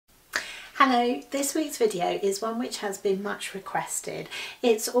Hello, this week's video is one which has been much requested.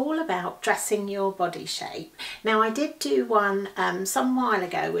 It's all about dressing your body shape. Now I did do one some while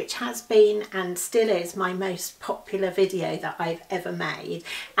ago which has been and still is my most popular video that I've ever made,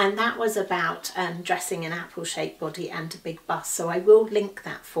 and that was about dressing an apple shaped body and a big bust, so I will link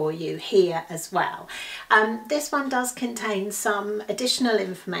that for you here as well. This one does contain some additional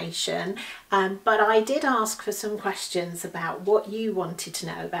information, but I did ask for some questions about what you wanted to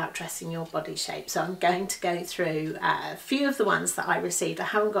know about dressing your body shape, so I'm going to go through a few of the ones that I received. I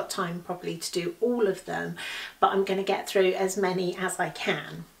haven't got time probably to do all of them, but I'm going to get through as many as I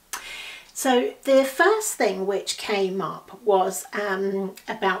can. So the first thing which came up was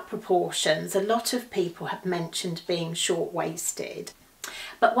about proportions. A lot of people have mentioned being short-waisted,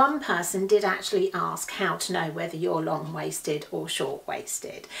 but one person did actually ask how to know whether you're long-waisted or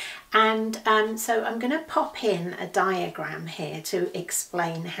short-waisted. And so I'm going to pop in a diagram here to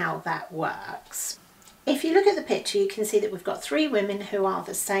explain how that works. If you look at the picture, you can see that we've got three women who are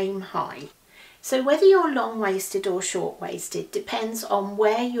the same height. So whether you're long-waisted or short-waisted depends on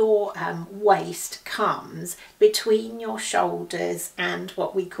where your waist comes between your shoulders and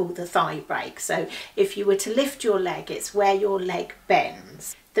what we call the thigh break. So if you were to lift your leg, it's where your leg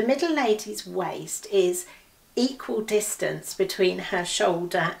bends. The middle lady's waist is equal distance between her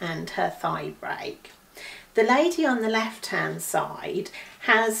shoulder and her thigh break. The lady on the left-hand side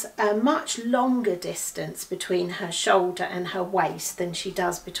has a much longer distance between her shoulder and her waist than she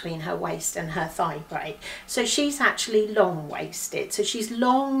does between her waist and her thigh break. So she's actually long-waisted, so she's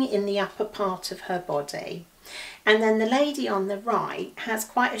long in the upper part of her body. And then the lady on the right has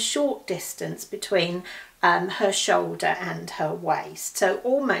quite a short distance between her shoulder and her waist, so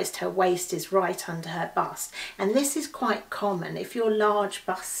almost her waist is right under her bust. And this is quite common if you're large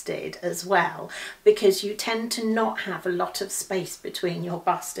busted as well, because you tend to not have a lot of space between your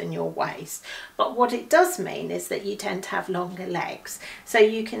bust and your waist. But what it does mean is that you tend to have longer legs, so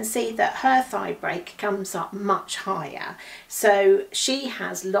you can see that her thigh break comes up much higher, so she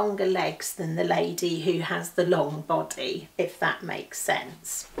has longer legs than the lady who has the long body, if that makes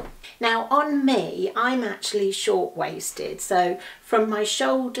sense. Now on me, I'm actually short-waisted, so from my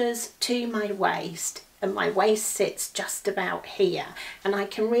shoulders to my waist, and my waist sits just about here, and I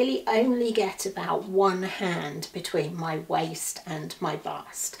can really only get about one hand between my waist and my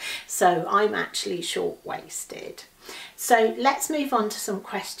bust, so I'm actually short-waisted. So let's move on to some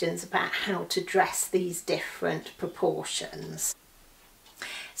questions about how to dress these different proportions.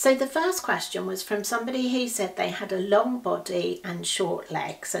 So the first question was from somebody who said they had a long body and short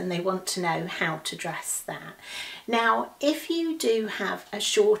legs and they want to know how to dress that. Now, if you do have a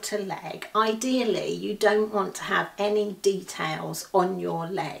shorter leg, ideally you don't want to have any details on your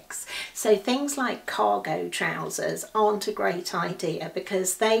legs. So things like cargo trousers aren't a great idea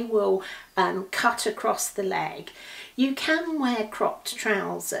because they will cut across the leg. You can wear cropped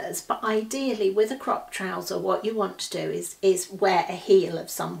trousers, but ideally with a cropped trouser what you want to do is wear a heel of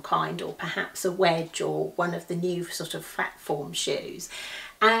some kind, or perhaps a wedge or one of the new sort of flat form shoes,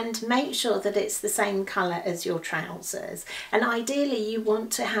 and make sure that it's the same colour as your trousers. And ideally you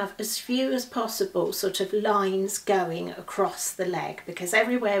want to have as few as possible sort of lines going across the leg, because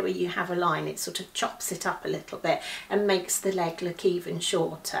everywhere where you have a line it sort of chops it up a little bit and makes the leg look even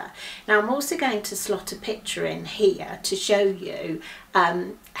shorter. Now I'm also going to slot a picture in here to show you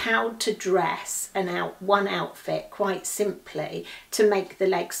how to dress one outfit quite simply to make the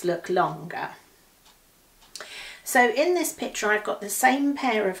legs look longer. So in this picture I've got the same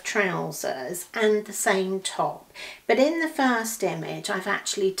pair of trousers and the same top, but in the first image I've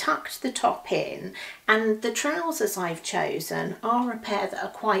actually tucked the top in, and the trousers I've chosen are a pair that are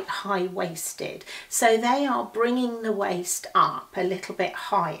quite high-waisted, so they are bringing the waist up a little bit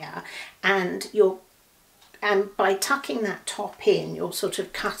higher, and by tucking that top in, you're sort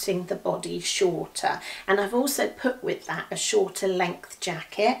of cutting the body shorter. And I've also put with that a shorter length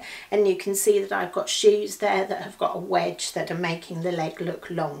jacket, and you can see that I've got shoes there that have got a wedge that are making the leg look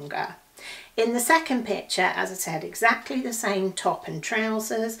longer. In the second picture, as I said, exactly the same top and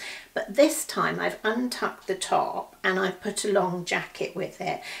trousers, but this time I've untucked the top and I've put a long jacket with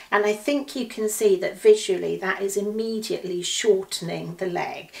it. And I think you can see that visually that is immediately shortening the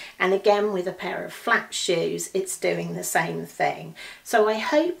leg. And again, with a pair of flat shoes, it's doing the same thing. So I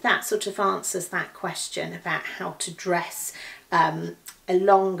hope that sort of answers that question about how to dress a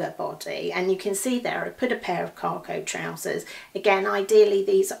longer body. And you can see there I put a pair of cargo trousers. Again, ideally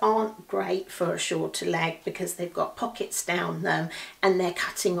these aren't great for a shorter leg because they've got pockets down them and they're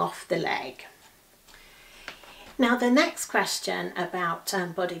cutting off the leg. Now the next question about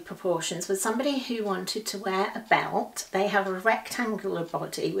body proportions was somebody who wanted to wear a belt. They have a rectangular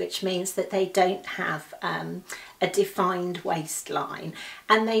body, which means that they don't have a defined waistline,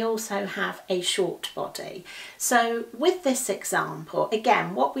 and they also have a short body. So with this example,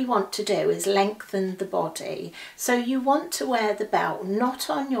 again, what we want to do is lengthen the body. So you want to wear the belt not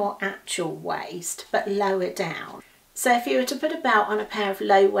on your actual waist, but lower down. So if you were to put a belt on a pair of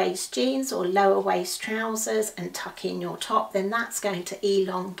low waist jeans or lower waist trousers and tuck in your top, then that's going to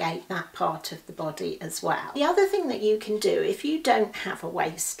elongate that part of the body as well. The other thing that you can do if you don't have a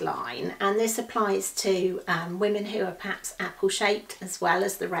waistline, and this applies to women who are perhaps apple shaped as well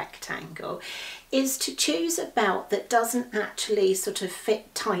as the rectangle, is to choose a belt that doesn't actually sort of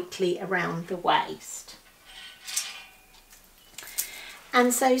fit tightly around the waist.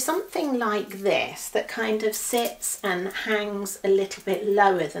 And so something like this that kind of sits and hangs a little bit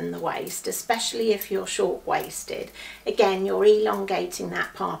lower than the waist, especially if you're short-waisted, again, you're elongating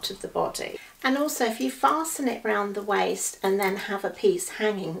that part of the body. And also if you fasten it round the waist and then have a piece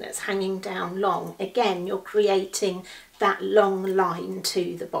hanging that's hanging down long, again, you're creating that long line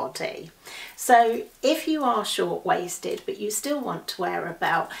to the body. So if you are short-waisted but you still want to wear a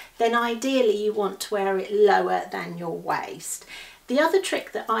belt, then ideally you want to wear it lower than your waist. The other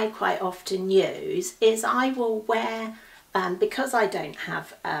trick that I quite often use is I will wear, because I don't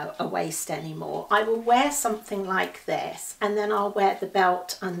have a waist anymore, I will wear something like this, and then I'll wear the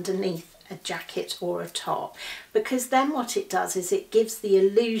belt underneath a jacket or a top, because then what it does is it gives the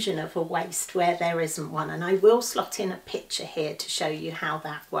illusion of a waist where there isn't one, and I will slot in a picture here to show you how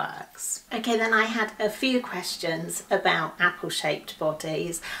that works. Okay, then I had a few questions about apple shaped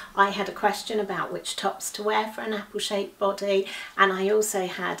bodies. I had a question about which tops to wear for an apple shaped body, and I also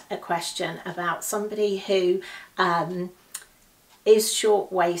had a question about somebody who is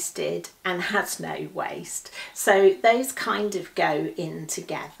short-waisted and has no waist. So those kind of go in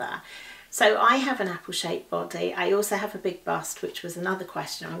together. So I have an apple-shaped body. I also have a big bust, which was another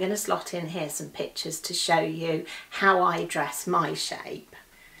question. I'm going to slot in here some pictures to show you how I dress my shape.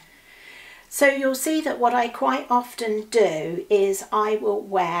 So you'll see that what I quite often do is I will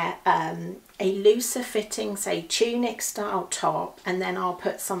wear a looser fitting, say tunic style top, and then I'll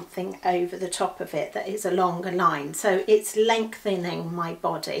put something over the top of it that is a longer line. So it's lengthening my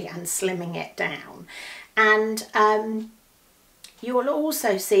body and slimming it down. And you will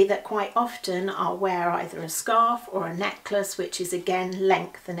also see that quite often I'll wear either a scarf or a necklace, which is again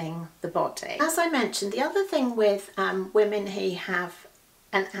lengthening the body. As I mentioned, the other thing with women who have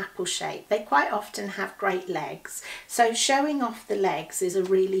an apple shape, they quite often have great legs, so showing off the legs is a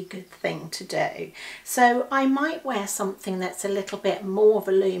really good thing to do. So I might wear something that's a little bit more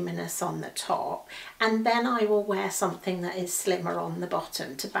voluminous on the top, and then I will wear something that is slimmer on the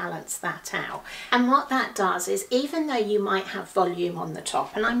bottom to balance that out. And what that does is, even though you might have volume on the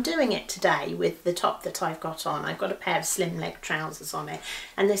top, and I'm doing it today with the top that I've got on, I've got a pair of slim leg trousers on it,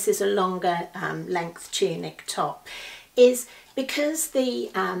 and this is a longer length tunic top, is because the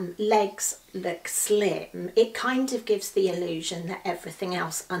legs look slim, it kind of gives the illusion that everything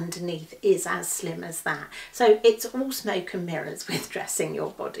else underneath is as slim as that. So it's all smoke and mirrors with dressing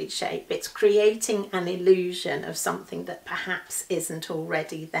your body shape. It's creating an illusion of something that perhaps isn't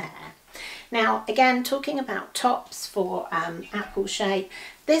already there. Now, again, talking about tops for apple shape,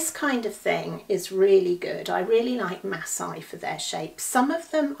 this kind of thing is really good. I really like Masai for their shape. Some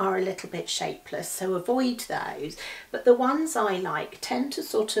of them are a little bit shapeless, so avoid those. But the ones I like tend to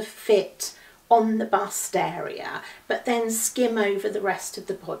sort of fit on the bust area, but then skim over the rest of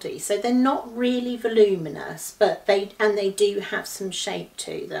the body. So they're not really voluminous, but they do have some shape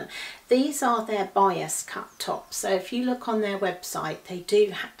to them. These are their bias cut tops. So if you look on their website, they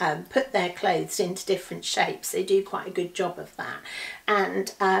do put their clothes into different shapes. They do quite a good job of that.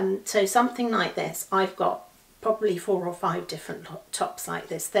 And so something like this, I've got probably 4 or 5 different tops like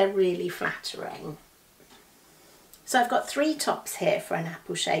this. They're really flattering. So I've got 3 tops here for an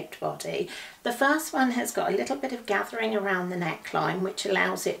apple-shaped body. The first one has got a little bit of gathering around the neckline, which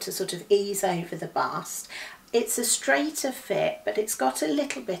allows it to sort of ease over the bust. It's a straighter fit, but it's got a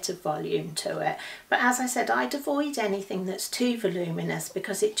little bit of volume to it. But as I said, I'd avoid anything that's too voluminous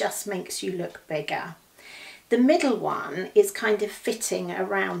because it just makes you look bigger. The middle one is kind of fitting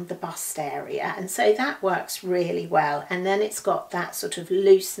around the bust area, and so that works really well. And then it's got that sort of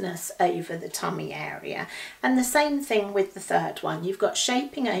looseness over the tummy area. And the same thing with the third one. You've got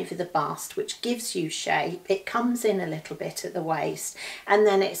shaping over the bust, which gives you shape. It comes in a little bit at the waist, and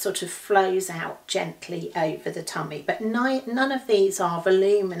then it sort of flows out gently over the tummy. But none of these are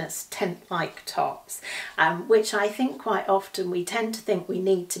voluminous tent-like tops, which I think quite often we tend to think we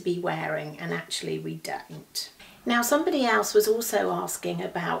need to be wearing, and actually we don't. Now somebody else was also asking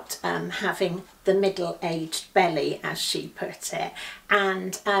about having the middle-aged belly, as she put it,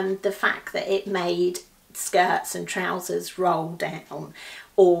 and the fact that it made skirts and trousers roll down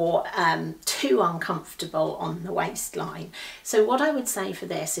or too uncomfortable on the waistline. So what I would say for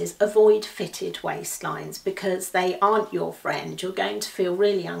this is avoid fitted waistlines, because they aren't your friend. You're going to feel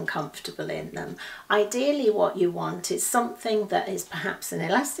really uncomfortable in them. Ideally what you want is something that is perhaps an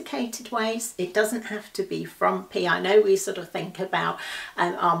elasticated waist. It doesn't have to be frumpy. I know we sort of think about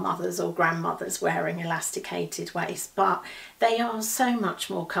our mothers or grandmothers wearing elasticated waists, but they are so much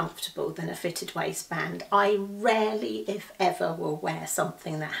more comfortable than a fitted waistband. I rarely, if ever, will wear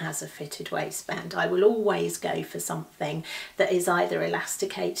something that has a fitted waistband. I will always go for something that is either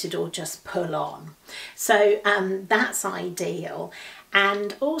elasticated or just pull on. So that's ideal.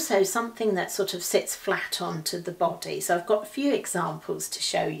 And also something that sort of sits flat onto the body. So I've got a few examples to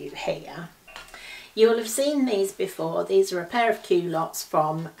show you here. You'll have seen these before. These are a pair of culottes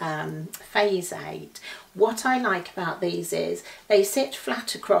from Phase 8. What I like about these is they sit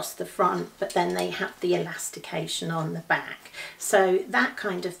flat across the front, but then they have the elastication on the back. So that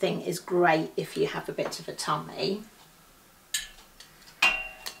kind of thing is great if you have a bit of a tummy.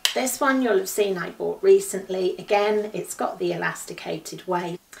 This one you'll have seen I bought recently. Again, it's got the elasticated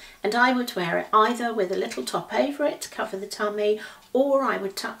waist, and I would wear it either with a little top over it to cover the tummy, or I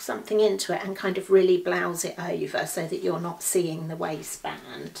would tuck something into it and kind of really blouse it over so that you're not seeing the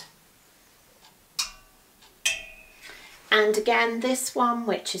waistband. And again, this one,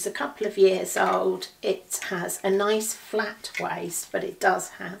 which is a couple of years old, it has a nice flat waist, but it does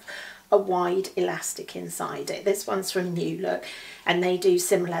have a wide elastic inside it. This one's from New Look, and they do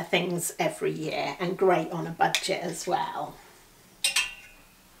similar things every year, and great on a budget as well.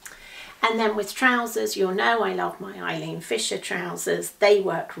 And then with trousers, you'll know I love my Eileen Fisher trousers. They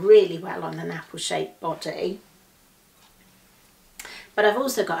work really well on an apple-shaped body. But I've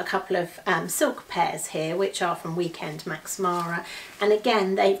also got a couple of silk pairs here, which are from Weekend Max Mara. And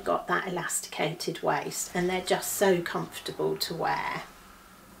again, they've got that elasticated waist, and they're just so comfortable to wear.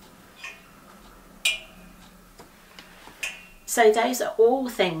 So those are all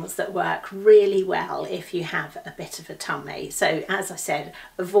things that work really well if you have a bit of a tummy. So as I said,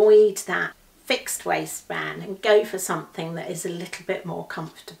 avoid that fixed waistband and go for something that is a little bit more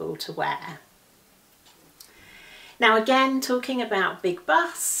comfortable to wear. Now again, talking about big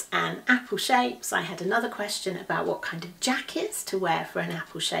busts and apple shapes, I had another question about what kind of jackets to wear for an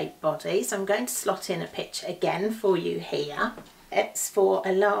apple shaped body. So I'm going to slot in a picture again for you here. It's for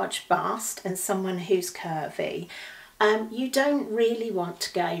a large bust and someone who's curvy. You don't really want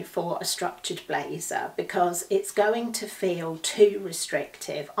to go for a structured blazer because it's going to feel too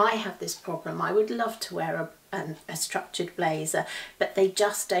restrictive. I have this problem. I would love to wear a structured blazer, but they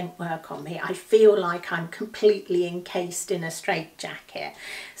just don't work on me. I feel like I'm completely encased in a straitjacket.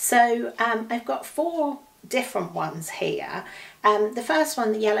 So I've got 4 different ones here. The first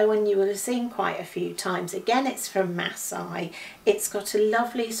one, the yellow one, you will have seen quite a few times. Again, it's from Masai. It's got a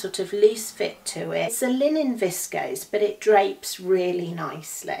lovely sort of loose fit to it. It's a linen viscose, but it drapes really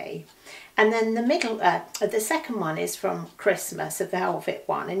nicely. And then the middle, the second one is from Christmas, a velvet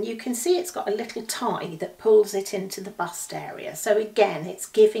one, and you can see it's got a little tie that pulls it into the bust area. So again, it's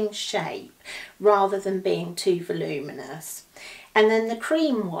giving shape rather than being too voluminous. And then the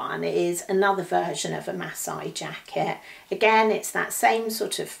cream one is another version of a Masai jacket. Again, it's that same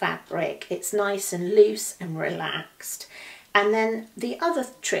sort of fabric. It's nice and loose and relaxed. And then the other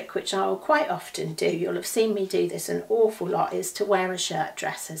trick, which I'll quite often do, you'll have seen me do this an awful lot, is to wear a shirt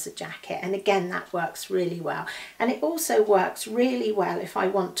dress as a jacket. And again, that works really well. And it also works really well if I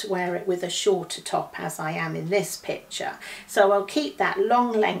want to wear it with a shorter top, as I am in this picture. So I'll keep that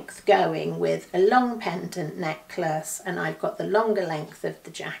long length going with a long pendant necklace, and I've got the longer length of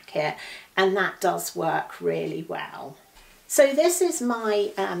the jacket, and that does work really well. So this is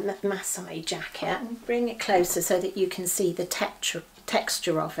my Masai jacket. I'll bring it closer so that you can see the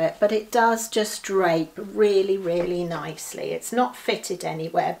texture of it, but it does just drape really, really nicely. It's not fitted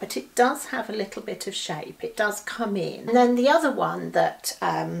anywhere, but it does have a little bit of shape. It does come in. And then the other one that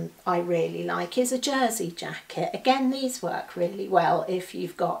I really like is a jersey jacket. Again, these work really well if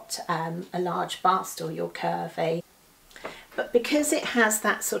you've got a large bust or you're curvy. But because it has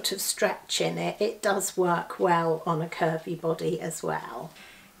that sort of stretch in it, it does work well on a curvy body as well.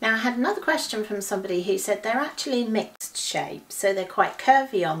 Now I had another question from somebody who said they're actually mixed shapes, so they're quite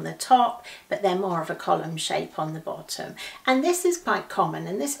curvy on the top, but they're more of a column shape on the bottom. And this is quite common,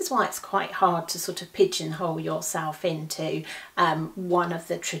 and this is why it's quite hard to sort of pigeonhole yourself into one of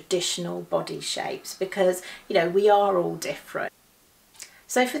the traditional body shapes, because, you know, we are all different.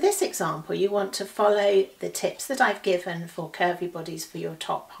 So for this example, you want to follow the tips that I've given for curvy bodies for your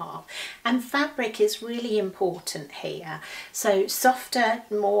top half. And fabric is really important here. So softer,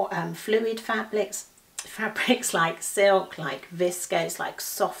 more fluid fabrics like silk, like viscose, like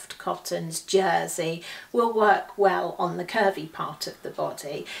soft cottons, jersey will work well on the curvy part of the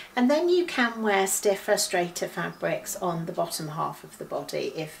body. And then you can wear stiffer, straighter fabrics on the bottom half of the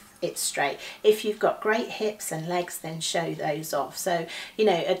body if it's straight. If you've got great hips and legs, then show those off. So, you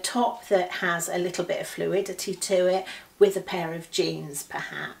know, a top that has a little bit of fluidity to it with a pair of jeans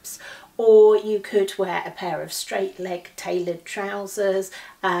perhaps. Or you could wear a pair of straight leg tailored trousers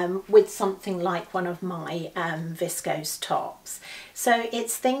with something like one of my viscose tops. So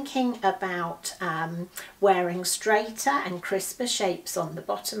it's thinking about wearing straighter and crisper shapes on the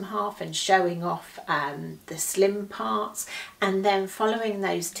bottom half and showing off the slim parts, and then following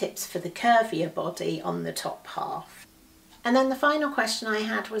those tips for the curvier body on the top half. And then the final question I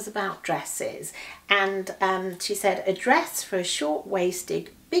had was about dresses, and she said a dress for a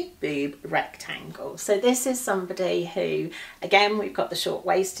short-waisted big boob rectangle. So this is somebody who, again, we've got the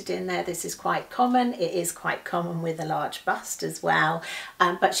short-waisted in there. This is quite common. It is quite common with a large bust as well,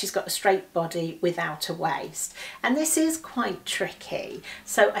 but she's got a straight body without a waist. And this is quite tricky.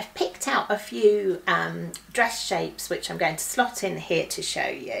 So I've picked out a few dress shapes which I'm going to slot in here to show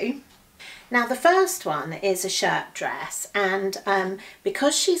you. Now the first one is a shirt dress, and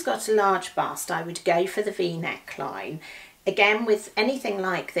because she's got a large bust, I would go for the V-neck line. Again, with anything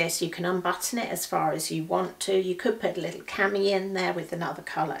like this, you can unbutton it as far as you want to. You could put a little cami in there with another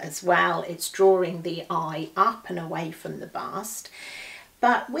colour as well. It's drawing the eye up and away from the bust.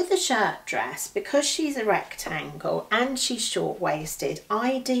 But with a shirt dress, because she's a rectangle and she's short-waisted,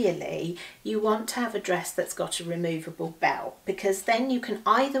 ideally you want to have a dress that's got a removable belt, because then you can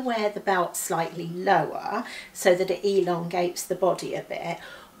either wear the belt slightly lower so that it elongates the body a bit,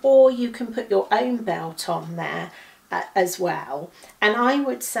 or you can put your own belt on there as well. And I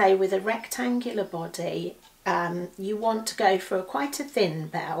would say with a rectangular body, you want to go for quite a thin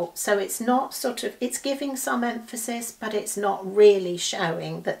belt, so it's not sort of, it's giving some emphasis, but it's not really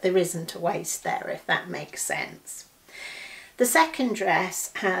showing that there isn't a waist there, if that makes sense. The second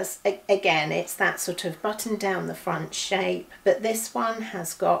dress has, again, it's that sort of button down the front shape, but this one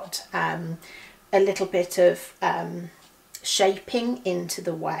has got a little bit of shaping into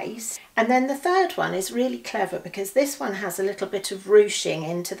the waist. And then the third one is really clever, because this one has a little bit of ruching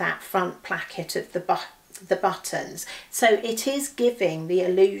into that front placket of the buttons, so it is giving the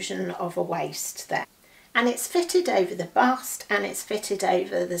illusion of a waist there. And it's fitted over the bust and it's fitted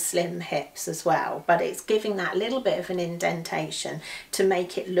over the slim hips as well, but it's giving that little bit of an indentation to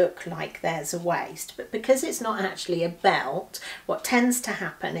make it look like there's a waist. But because it's not actually a belt, what tends to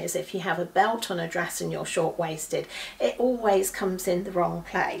happen is if you have a belt on a dress and you're short-waisted, it always comes in the wrong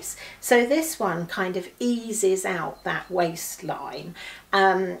place. So this one kind of eases out that waistline,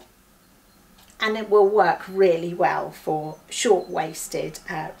 and it will work really well for short-waisted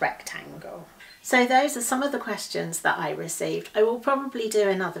rectangle. So those are some of the questions that I received. I will probably do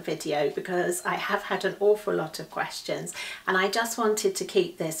another video because I have had an awful lot of questions, and I just wanted to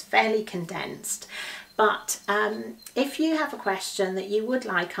keep this fairly condensed. But if you have a question that you would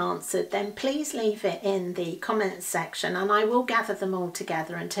like answered, then please leave it in the comments section and I will gather them all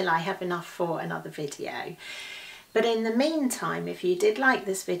together until I have enough for another video. But in the meantime, if you did like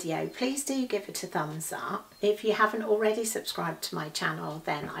this video, please do give it a thumbs up. If you haven't already subscribed to my channel,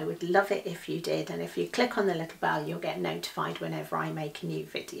 then I would love it if you did. And if you click on the little bell, you'll get notified whenever I make a new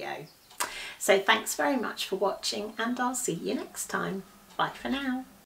video. So thanks very much for watching, and I'll see you next time. Bye for now.